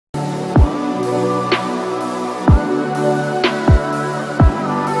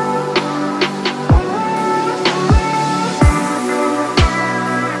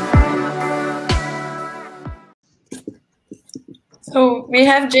we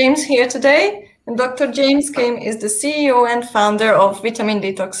have James here today. And Dr. James Kim is the CEO and founder of Vitamin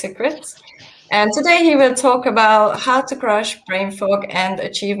Detox Secrets. And today he will talk about how to crush brain fog and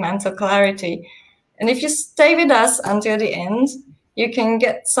achieve mental clarity. And if you stay with us until the end, you can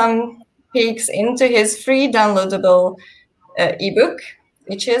get some peeks into his free downloadable ebook,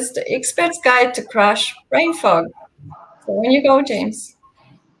 which is The Expert's Guide to Crush Brain Fog. So when you go, James.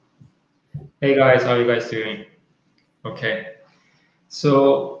 Hey guys, how are you guys doing? Okay,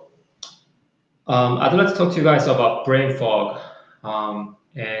 so I'd like to talk to you guys about brain fog,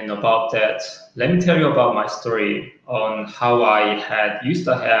 and about that, let me tell you about my story on how I used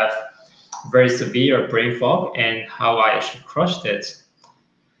to have very severe brain fog and how I actually crushed it.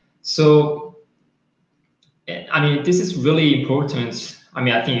 So, I mean, this is really important. I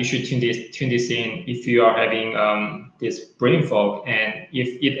mean, I think you should tune this in if you are having this brain fog, and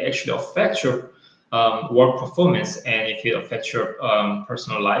if it actually affects your work performance, and if it affects your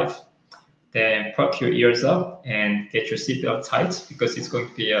personal life, then perk your ears up and get your seatbelt tight, because it's going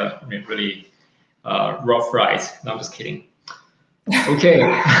to be a really rough ride. No, I'm just kidding. Okay.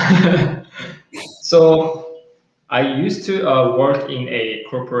 So I used to work in a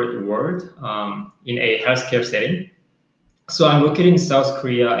corporate world, in a healthcare setting. So I'm located in South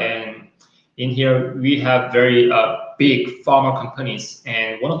Korea, and in here we have very big pharma companies,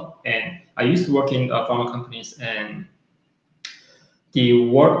 and I used to work in pharma companies, and the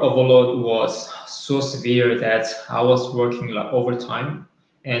work overload was so severe that I was working like overtime,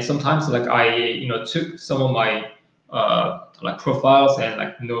 and sometimes like I took some of my like profiles and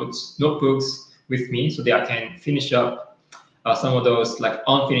like notebooks with me so that I can finish up some of those like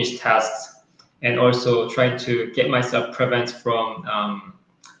unfinished tasks, and also trying to get myself prevent from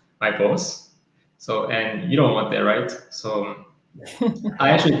my boss. So, and you don't want that, right? So I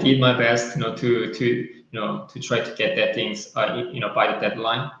actually did my best, to try to get that things, by the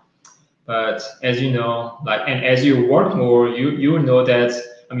deadline. But as you know, like, and as you work more, you know that,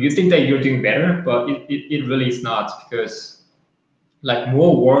 I mean, you think that you're doing better, but it really is not, because like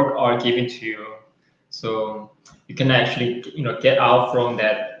more work are given to you, so you can actually get out from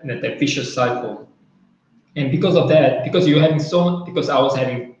that that vicious cycle. And because of that, because I was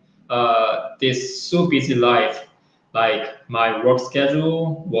having this so busy life, like my work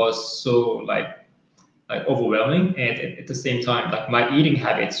schedule was so like overwhelming, and at the same time, like my eating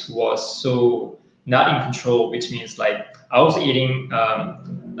habits was so not in control, which means like I was eating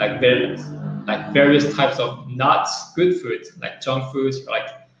various types of not good food, like junk foods, like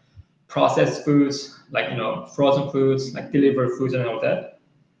processed foods, like frozen foods, like delivered foods and all that.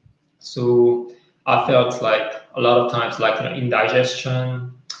 So I felt like a lot of times like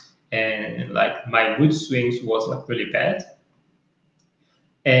indigestion, and like my mood swings was like really bad.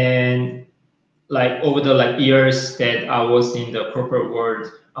 And like over the like years that I was in the corporate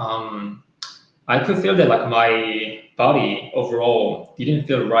world, I could feel that like my body overall didn't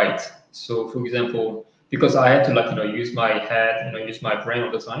feel right. So for example, because I had to like use my head, use my brain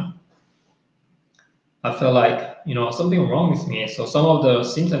all the time, I felt like something wrong with me. So some of the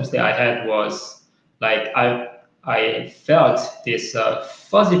symptoms that I had was like I felt this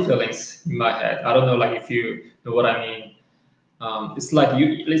fuzzy feelings in my head. I don't know like if you know what I mean. It's like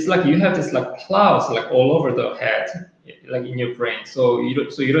you have this like clouds like all over the head, like in your brain. So you're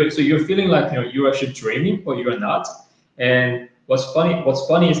feeling like you're actually dreaming, but you're not. And what's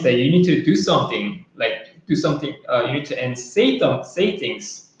funny is that you need to do something, you need to and say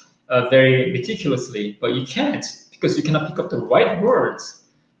things very meticulously, but you can't, because you cannot pick up the right words.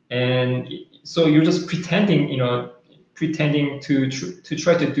 And so you're just pretending to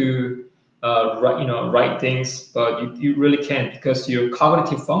try to do right things, but you really can't, because your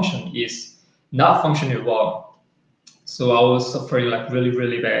cognitive function is not functioning well. So I was suffering like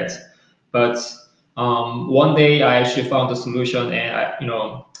really bad. But one day I actually found a solution,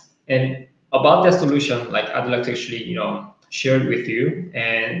 and and about that solution, like I'd like to actually share it with you.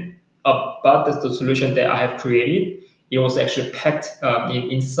 And about the solution that I have created, it was actually packed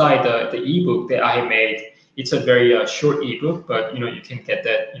inside the ebook that I made. It's a very short ebook, but you can get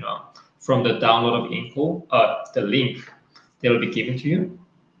that from the download of info, the link that will be given to you.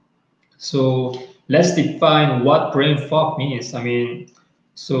 So let's define what brain fog means. I mean,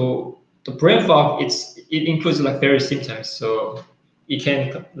 so the brain fog, it includes like various symptoms. So it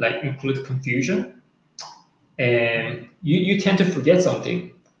can like include confusion, and you tend to forget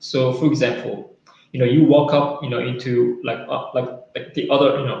something. So for example, you walk up into like the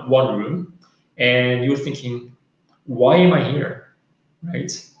other one room, and you're thinking, why am I here,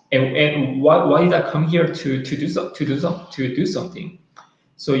 right? And why did I come here to do something?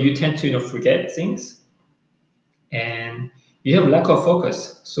 So you tend to forget things, and you have lack of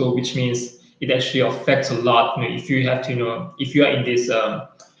focus. So which means it actually affects a lot. If you have to, if you are in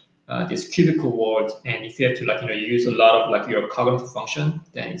this cubicle world, and if you have to use a lot of your cognitive function,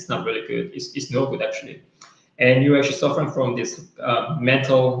 then it's not really good. It's no good actually, and you're actually suffering from this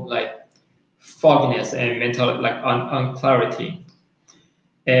mental fogginess and mental unclarity.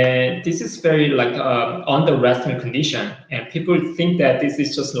 And this is very underestimated condition, and people think that this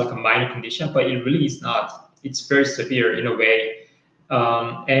is just like a minor condition, but it really is not. It's very severe in a way,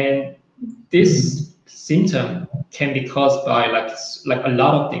 and this symptom can be caused by a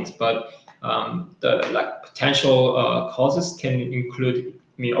lot of things, but the potential causes can include,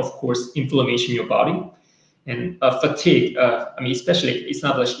 of course, inflammation in your body, and fatigue. Especially it's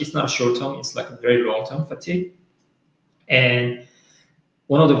not a short term; it's like a very long term fatigue. And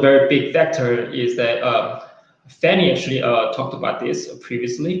one of the very big factor is that Fanny actually talked about this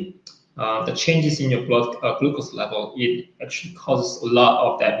previously. The changes in your blood glucose level, it actually causes a lot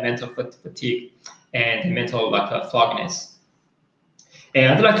of that mental fatigue and mental fogginess.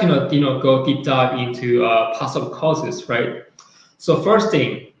 And I'd like to go deep dive into possible causes, right? So first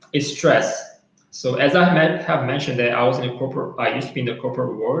thing is stress. So as I have mentioned that I used to be in the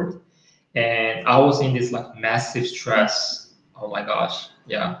corporate world, and I was in this massive stress. Oh my gosh,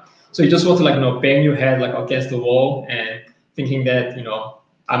 yeah. So you just want to bang your head against the wall and thinking that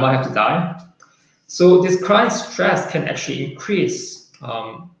I might have to die. So this chronic stress can actually increase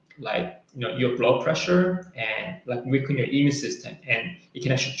your blood pressure and weaken your immune system, and it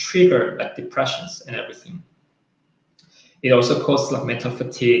can actually trigger depressions and everything. It also causes mental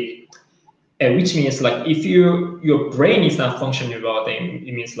fatigue, and which means if your brain is not functioning well, then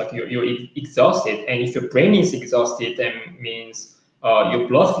it means you're exhausted, and if your brain is exhausted, then it means your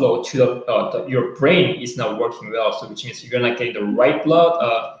blood flow to your brain is not working well. So which means you're not getting the right blood,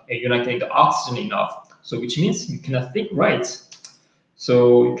 and you're not getting the oxygen enough. So which means you cannot think right.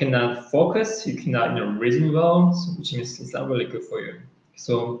 So you cannot focus, you cannot reason well. So which means it's not really good for you.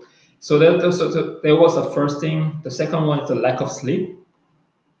 So that was the first thing. The second one is the lack of sleep.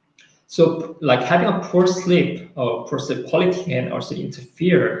 So having a poor sleep or poor sleep quality can also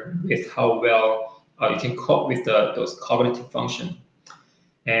interfere with how well you can cope with those cognitive function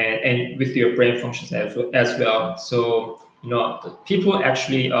and with your brain functions as well. So people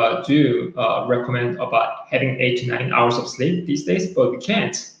actually do recommend about having 8 to 9 hours of sleep these days, but we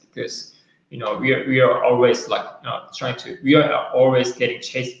can't, because we are always we are always getting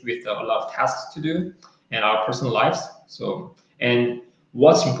chased with a lot of tasks to do in our personal lives. So, and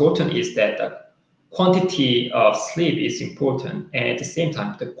what's important is that the quantity of sleep is important, and at the same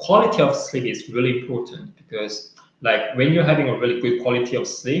time the quality of sleep is really important, because when you're having a really good quality of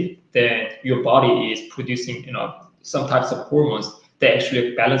sleep, then your body is producing some types of hormones that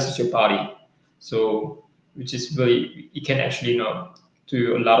actually balances your body. So which is really, it can actually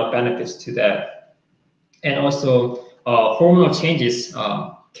do a lot of benefits to that. And also hormonal changes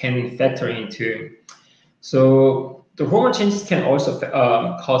can factor into. So the hormone changes can also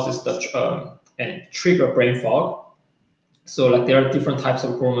causes and trigger brain fog. So there are different types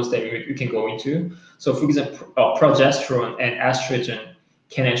of hormones that you can go into. So for example, progesterone and estrogen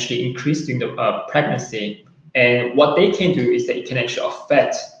can actually increase during the pregnancy. And what they can do is that it can actually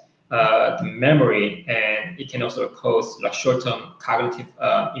affect the memory, and it can also cause short-term cognitive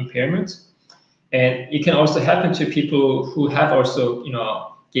impairment. And it can also happen to people who have also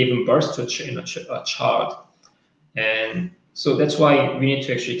given birth to a child. And so that's why we need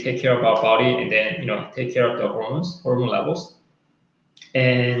to actually take care of our body, and then take care of the hormone levels.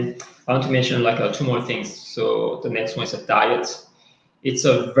 And I want to mention two more things. So the next one is a diet. It's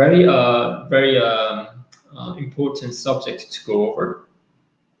a very important subject to go over.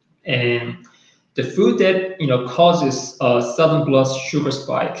 And the food that causes a sudden blood sugar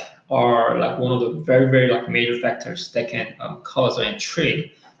spike are one of the very major factors that can cause and trigger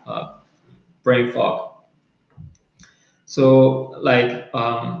brain fog. So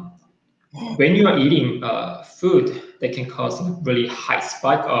when you are eating food that can cause a really high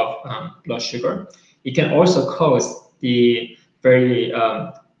spike of blood sugar, it can also cause the very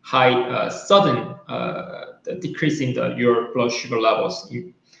high sudden decrease in your blood sugar levels,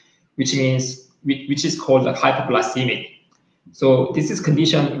 which is called hypoglycemic. So this is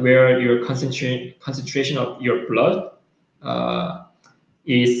condition where your concentration of your blood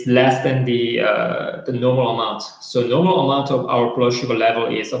is less than the normal amount. So normal amount of our blood sugar level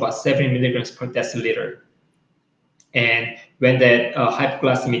is about 70 milligrams per deciliter. And when that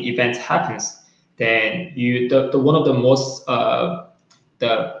hypoglycemic event happens, then one of the most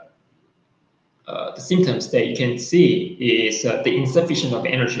the symptoms that you can see is the insufficient of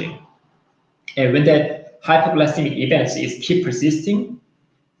energy. And when that hypoglycemic events is keep persisting,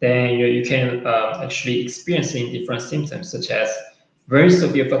 then you can actually experiencing different symptoms such as very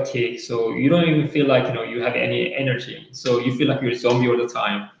severe fatigue. So you don't even feel like you have any energy. So you feel like you're a zombie all the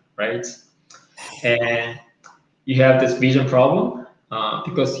time, right? And you have this vision problem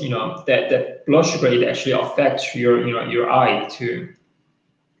because that blood sugar, it actually affects your eye too,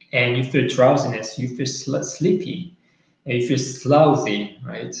 and you feel drowsiness, you feel sleepy, and you feel sleepy,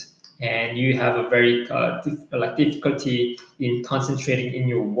 right? And you have a very difficulty in concentrating in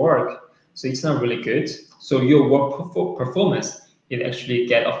your work, so it's not really good. So your work performance, it actually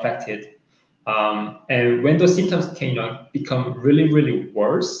get affected. And when those symptoms can become really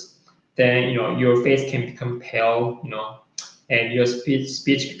worse, then your face can become pale, and your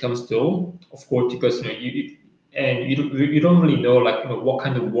speech becomes dull, of course, because you don't really know what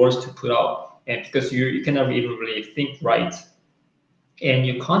kind of words to put out, and because you cannot even really think right, and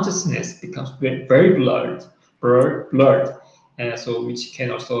your consciousness becomes very blurred, and so which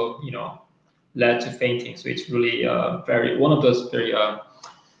can also lead to fainting. So it's really very one of those very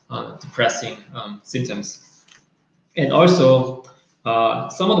depressing symptoms. And also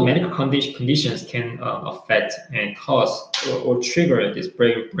some of the medical conditions can affect and cause or trigger this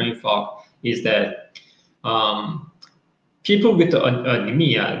brain fog is that people with the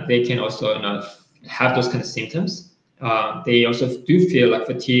anemia, they can also have those kind of symptoms. They also do feel like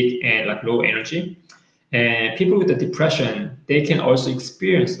fatigue and like low energy. And people with the depression, they can also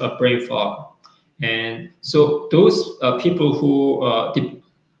experience a brain fog. And so those people who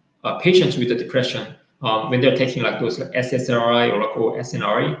patients with the depression, when they're taking like those like SSRI or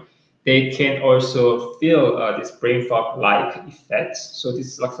SNRI, they can also feel this brain fog-like effects. So this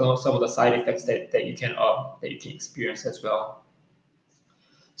is like some of the side effects that you can experience as well.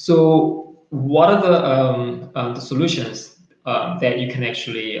 So what are the solutions that you can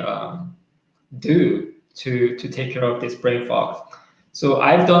actually do to take care of this brain fog? So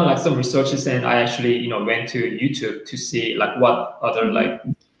I've done like some researches, and I actually went to YouTube to see like what other like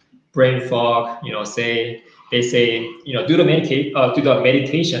brain fog, say they say, do the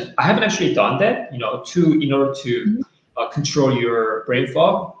meditation. I haven't actually done that, in order to control your brain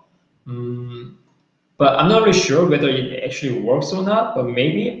fog. But I'm not really sure whether it actually works or not, but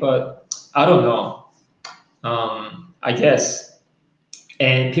maybe, but I don't know. I guess.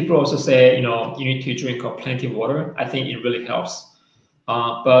 And people also say, you need to drink plenty of water. I think it really helps.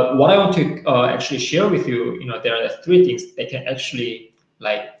 But what I want to actually share with you, there are three things that can actually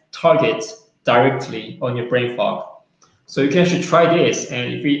like target directly on your brain fog. So you can actually try this,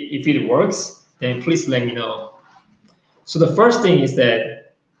 and if it works, then please let me know. So the first thing is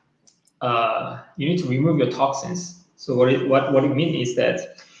that you need to remove your toxins. So what it means is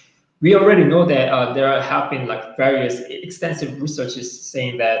that we already know that there have been like various extensive researches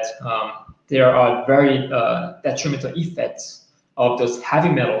saying that there are very detrimental effects of those heavy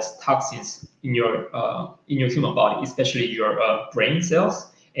metals toxins in your human body, especially your brain cells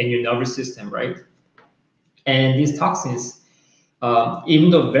and your nervous system, right? And these toxins, even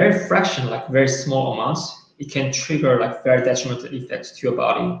though very fraction, like very small amounts, it can trigger like very detrimental effects to your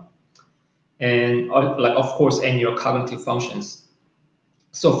body, and like of course, and your cognitive functions.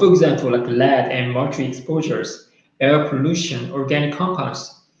 So, for example, like lead and mercury exposures, air pollution, organic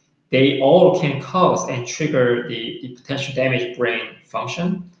compounds, they all can cause and trigger the potential damage brain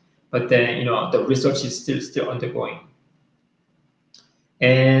function. But then, the research is still undergoing.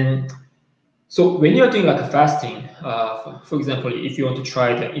 And so when you're doing like a fasting, for example, if you want to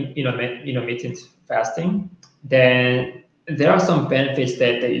try the intermittent fasting, then there are some benefits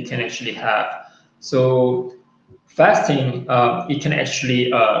that you can actually have. So fasting, it can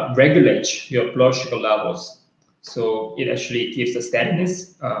actually regulate your blood sugar levels. So it actually gives a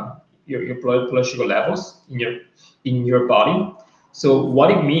steadiness, your blood sugar levels in your body. So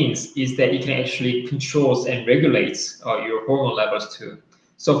what it means is that it can actually controls and regulates your hormone levels too.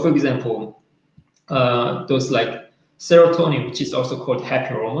 So for example, those like serotonin, which is also called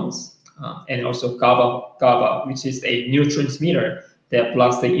happy hormones, and also GABA, which is a neurotransmitter that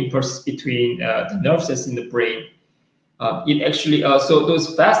blocks the impulse between the nerve cells in the brain. It actually so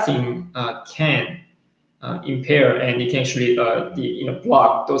those fasting can impair, and it can actually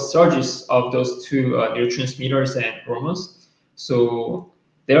block those surges of those two neurotransmitters and hormones. So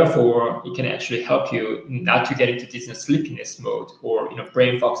therefore, it can actually help you not to get into this sleepiness mode or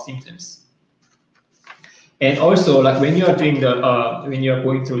brain fog symptoms. And also, like when you are doing when you are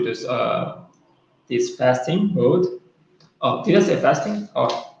going through this fasting mode. Oh, did I say fasting?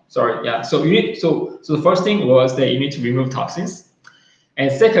 Oh, sorry. Yeah. So you need so the first thing was that you need to remove toxins,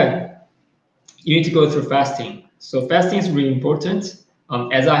 and second, you need to go through fasting. So fasting is really important.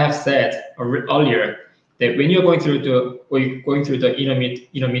 As I have said earlier, that when you're going through the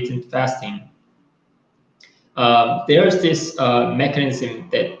intermittent fasting, there's this mechanism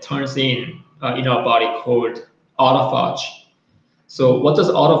that turns in our body called autophagy. So what does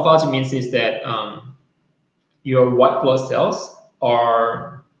autophagy means is that your white blood cells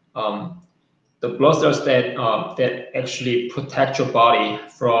are the blood cells that actually protect your body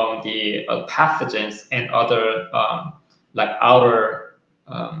from the pathogens and other like outer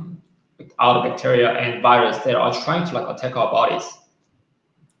bacteria and virus that are trying to attack our bodies.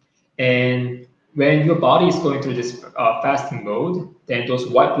 And when your body is going through this fasting mode, then those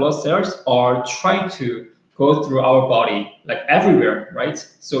white blood cells are trying to go through our body everywhere, right?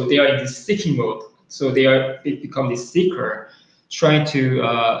 So they are in this seeking mode. So they become this seeker, trying to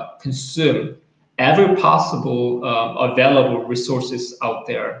consume every possible available resources out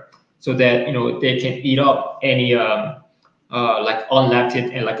there, so that they can eat up any unleft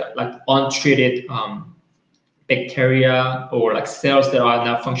and untreated bacteria or cells that are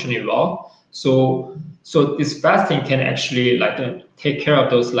not functioning well. So this fasting can actually take care of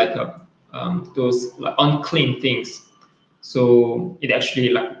those unclean things. So it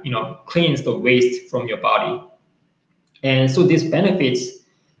actually cleans the waste from your body. And so these benefits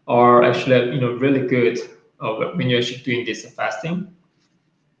are actually really good when you're actually doing this fasting.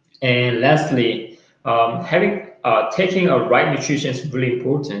 And lastly, taking a right nutrition is really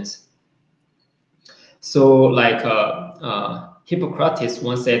important. So Hippocrates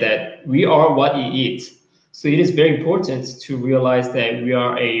once said that we are what we eat. So it is very important to realize that we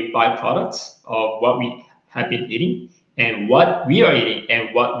are a byproduct of what we have been eating and what we are eating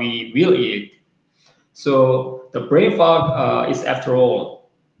and what we will eat. So the brain fog is, after all,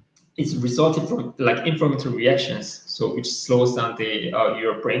 it's resulted from inflammatory reactions, so which slows down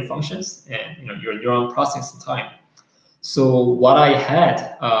your brain functions and your neuron processing time. So what I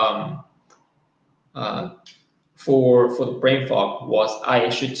had for the brain fog was I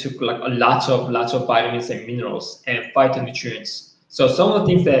actually took a lot of vitamins and minerals and phytonutrients. So some of the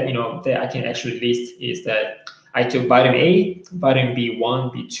things that that I can actually list is that I took vitamin A, vitamin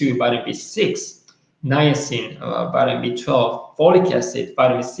B1, B2, vitamin B6, niacin, vitamin B12, folic acid,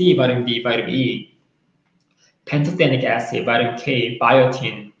 vitamin C, vitamin D, vitamin E, pantothenic acid, vitamin K,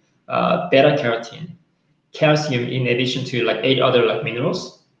 biotin, beta carotene, calcium, in addition to 8 other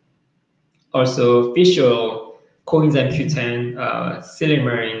minerals. Also fish oil, coenzyme Q10,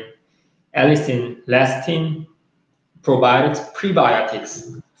 silymarin, allicin, lecithin, probiotics,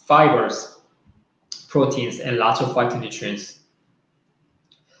 prebiotics, fibers, proteins, and lots of phytonutrients.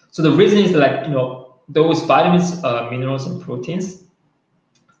 So the reason is those vitamins, minerals, and proteins,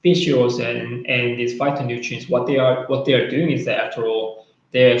 fish oils, and these phytonutrients, what they are doing is that, after all,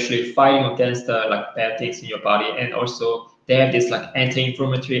 they're actually fighting against bad things in your body, and also they have this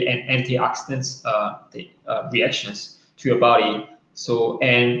anti-inflammatory and antioxidants reactions to your body. So,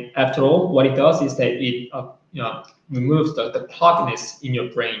 and after all, what it does is that it removes the cloggedness in your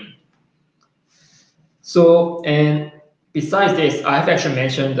brain. So, and besides this, I have actually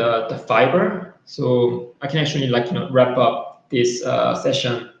mentioned the fiber. So I can actually wrap up this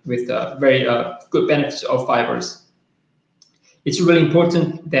session with very good benefits of fibers. It's really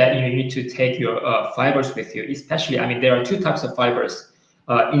important that you need to take your fibers with you, especially, there are 2 types of fibers,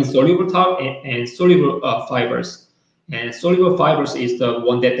 insoluble type and soluble fibers. And soluble fibers is the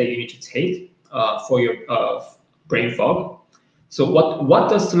one that you need to take for your brain fog. So what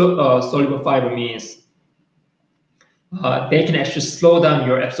does soluble fiber means? They can actually slow down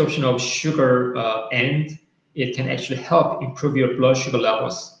your absorption of sugar, and it can actually help improve your blood sugar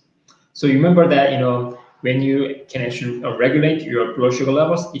levels. So you remember that when you can actually regulate your blood sugar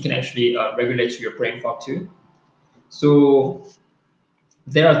levels, it can actually regulate your brain fog too. So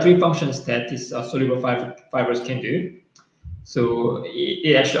there are 3 functions that these soluble fibers can do. So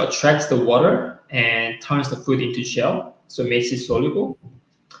it actually attracts the water and turns the food into gel, so it makes it soluble.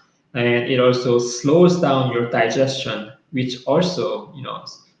 And it also slows down your digestion, which also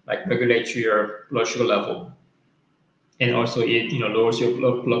regulates your blood sugar level. And also it lowers your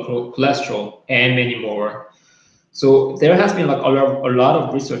blood cholesterol and many more. So there has been a lot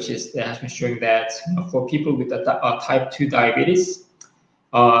of researches that has been showing that for people with type 2 diabetes,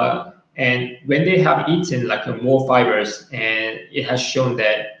 and when they have eaten more fibers, and it has shown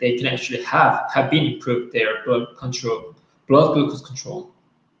that they can actually have been improved their blood glucose control.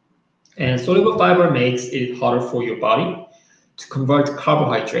 And soluble fiber makes it harder for your body to convert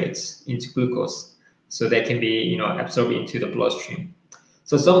carbohydrates into glucose, so they can be absorbed into the bloodstream.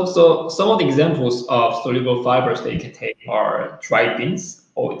 So some of the examples of soluble fibers that you can take are dried beans,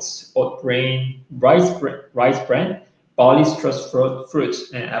 oats, oat bran, rice bran, barley, stress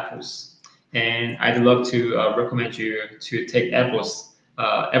fruits, and apples. and I'd love to recommend you to take apples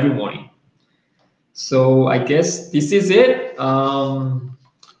every morning. So I guess this is it.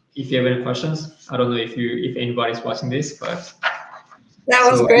 If you have any questions, I don't know if anybody's watching this, but That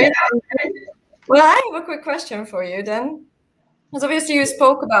was so great. Well, I have a quick question for you then. Because obviously you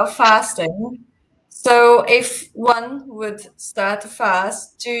spoke about fasting. So if one would start to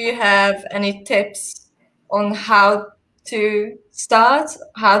fast, do you have any tips on how to start,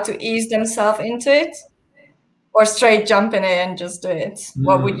 how to ease themselves into it? Or straight jump in it and just do it?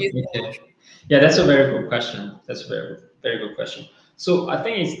 What would you okay. Yeah, that's a very good question. That's a very good question. So I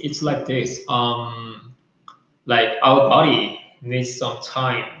think it's like this. Like our body needs some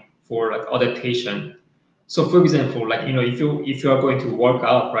time for like adaptation. So for example, like if you are going to work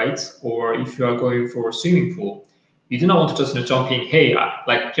out, right, or if you are going for a swimming pool, you do not want to just jump in. Hey,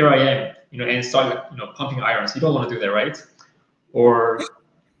 like here I am, and start like pumping irons. You don't want to do that, right? Or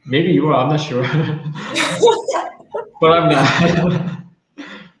maybe you are. I'm not sure, but I'm not.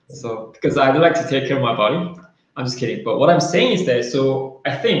 So because I like to take care of my body, I'm just kidding. But what I'm saying is that so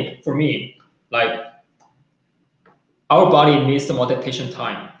I think for me, like our body needs some adaptation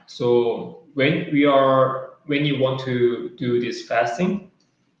time. So when you want to do this fasting,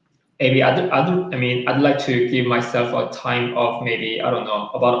 maybe I'd like to give myself a time of maybe I don't know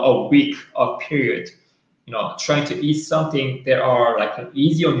about a week of period. Trying to eat something that are like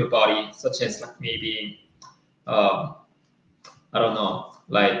easy on your body, such as like maybe uh, I don't know,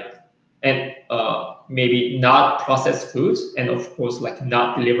 like and maybe not processed foods, and of course like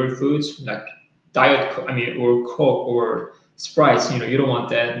not delivered foods like or Coke or Sprites. You don't want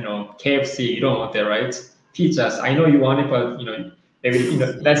that. KFC, you don't want that, right? Pizzas, I know you want it, but maybe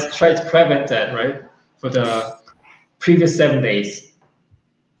let's try to prevent that, right? For the previous 7 days,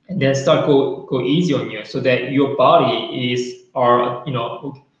 and then start go easy on you, so that your body is are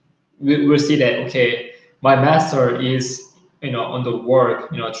we'll see that okay, my master is on the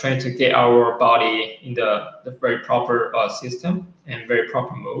work, trying to get our body in the very proper system and very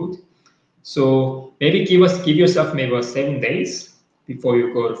proper mode. So maybe give yourself maybe 7 days before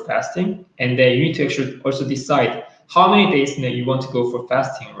you go to fasting, and then you need to actually also decide how many days you want to go for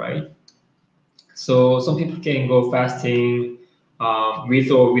fasting, right? So some people can go fasting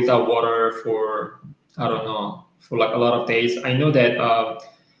with or without water for I don't know, for like a lot of days. I know that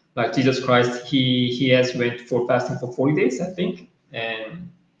like Jesus Christ, he has went for fasting for 40 days, I think, and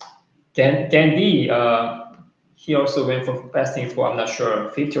Gandhi, he also went for fasting for I'm not sure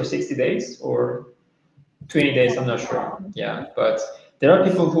 50 or 60 days or 20 days. I'm not sure. Yeah, but there are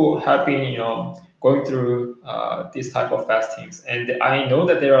people who have been going through this type of fastings, and I know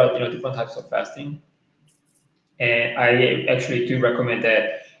that there are different types of fasting, and I actually do recommend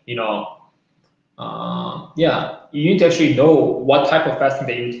that yeah, you need to actually know what type of fasting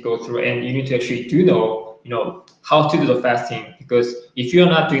that you need to go through, and you need to actually do know, how to do the fasting. Because if you're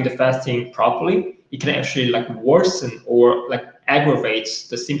not doing the fasting properly, it can actually like worsen or like aggravates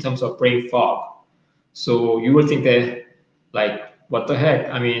the symptoms of brain fog. So you will think that, like, what the heck?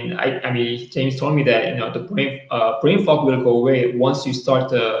 I mean, James told me that the brain fog will go away once you start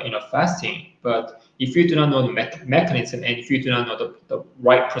the fasting. But if you do not know the mechanism, and if you do not know the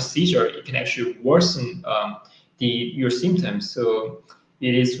right procedure, it can actually worsen your symptoms. So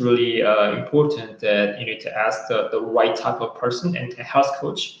it is really important that you need to ask the right type of person and a health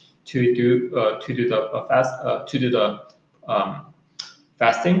coach to do the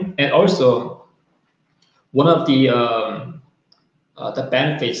fasting. And also one of the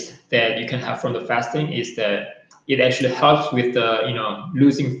benefits that you can have from the fasting is that it actually helps with the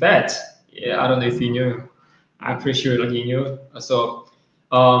losing fat. Yeah, I don't know if you knew. I'm pretty sure like you knew. So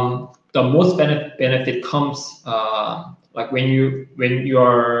the most benefit comes like when your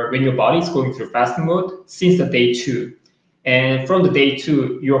body is going through fasting mode since the day two, and from the day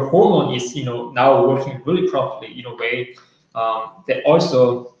two your hormone is now working really properly in a way that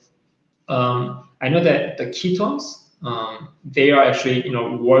also I know that the ketones, they are actually,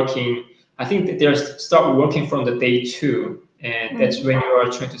 working. I think that they start working from the day two, and that's when you are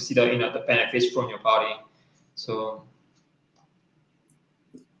trying to see the benefits from your body. So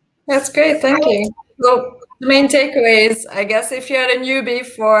That's great, thank you. So the main takeaway is, I guess, if you're a newbie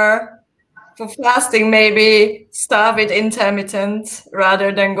for fasting, maybe start with intermittent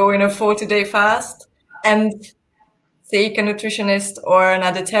rather than going a 40-day fast, and seek a nutritionist or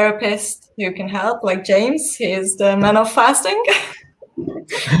another therapist who can help, like James. He is the man of fasting.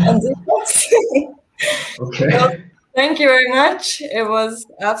 And detox. okay. Well, thank you very much. It was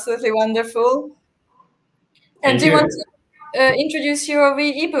absolutely wonderful. And Thank do you want you. to introduce your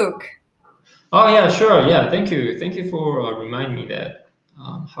ebook? Oh yeah, sure. Yeah, thank you for reminding me that.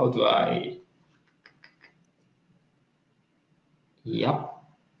 How do I Yep.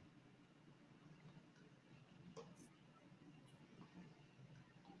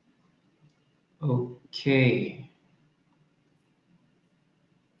 Okay.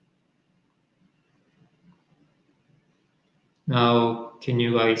 Now, can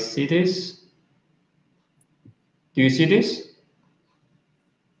you guys see this? Do you see this?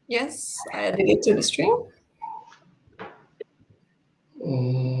 Yes, I added it to the stream. Okay.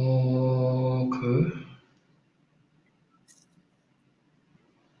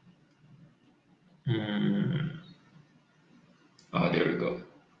 Oh, there we go.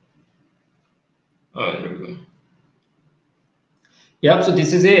 Oh, there we go. Yep. So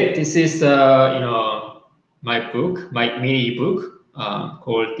this is it. This is my book, my mini book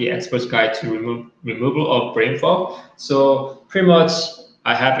called "The Expert's Guide to Removal of Brain Fog." So pretty much,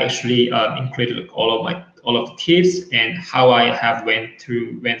 I have actually included all of the tips and how I have went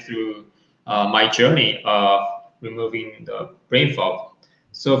through my journey of removing the brain fog.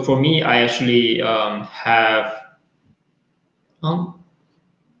 So for me, I actually have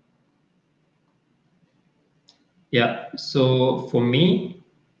yeah. So for me,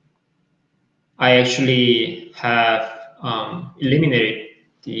 I actually have eliminated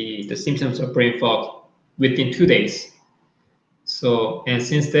the symptoms of brain fog within 2 days. So, and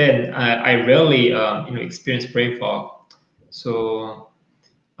since then, I rarely experience brain fog. So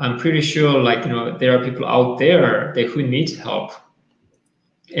I'm pretty sure, like, there are people out there who need help.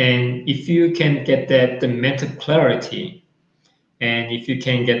 And if you can get the mental clarity, and if you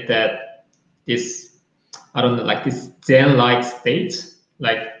can get this, I don't know, like this Zen-like state,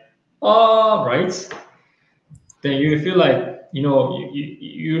 like, oh, right, then you feel like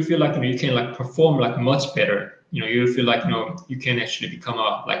you feel like you can like perform like much better. You feel like you can actually become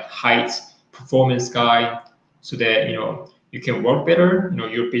a like high performance guy, so that you can work better.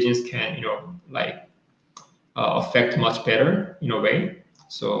 Your business can like affect much better in a way.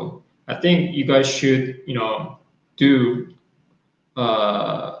 So I think you guys should do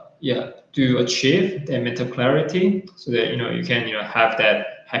to achieve that mental clarity, so that you can have that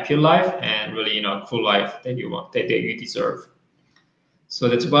happy life and really cool life that you want, that you deserve. So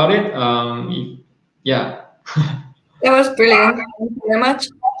that's about it. Yeah. That was brilliant. Thank you very much.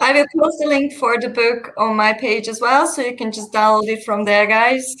 I will post the link for the book on my page as well, so you can just download it from there,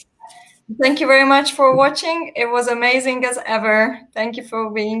 guys. Thank you very much for watching. It was amazing as ever. Thank you for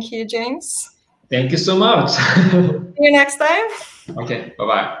being here, James. Thank you so much. See you next time. Okay.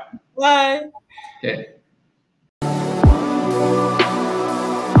 Bye-bye. Bye. Okay.